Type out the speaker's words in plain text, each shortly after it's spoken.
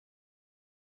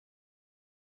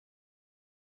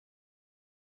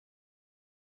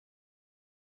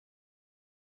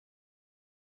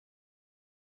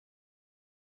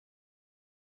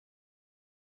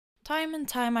Time and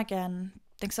time again,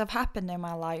 things have happened in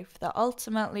my life that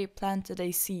ultimately planted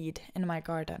a seed in my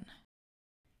garden.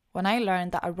 When I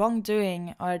learned that a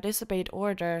wrongdoing or a disobeyed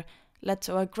order led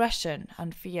to aggression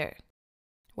and fear.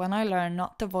 When I learned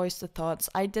not to voice the thoughts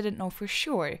I didn't know for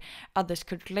sure others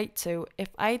could relate to if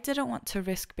I didn't want to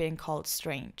risk being called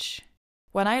strange.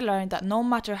 When I learned that no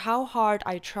matter how hard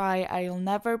I try, I'll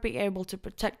never be able to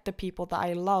protect the people that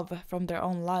I love from their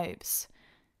own lives.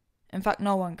 In fact,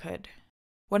 no one could.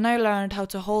 When I learned how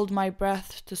to hold my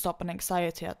breath to stop an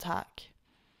anxiety attack.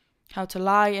 How to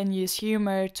lie and use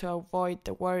humor to avoid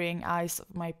the worrying eyes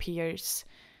of my peers.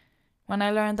 When I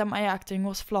learned that my acting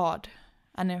was flawed,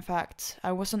 and in fact,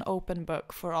 I was an open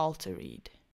book for all to read.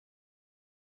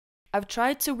 I've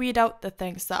tried to weed out the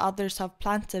things that others have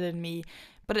planted in me,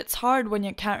 but it's hard when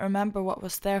you can't remember what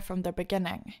was there from the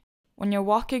beginning. When you're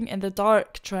walking in the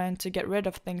dark trying to get rid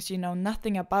of things you know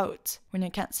nothing about, when you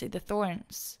can't see the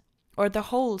thorns, or the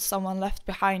holes someone left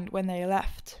behind when they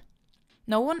left.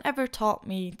 No one ever taught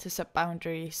me to set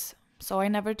boundaries, so I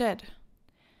never did.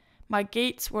 My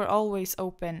gates were always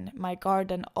open, my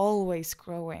garden always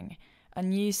growing, a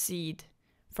new seed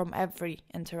from every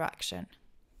interaction.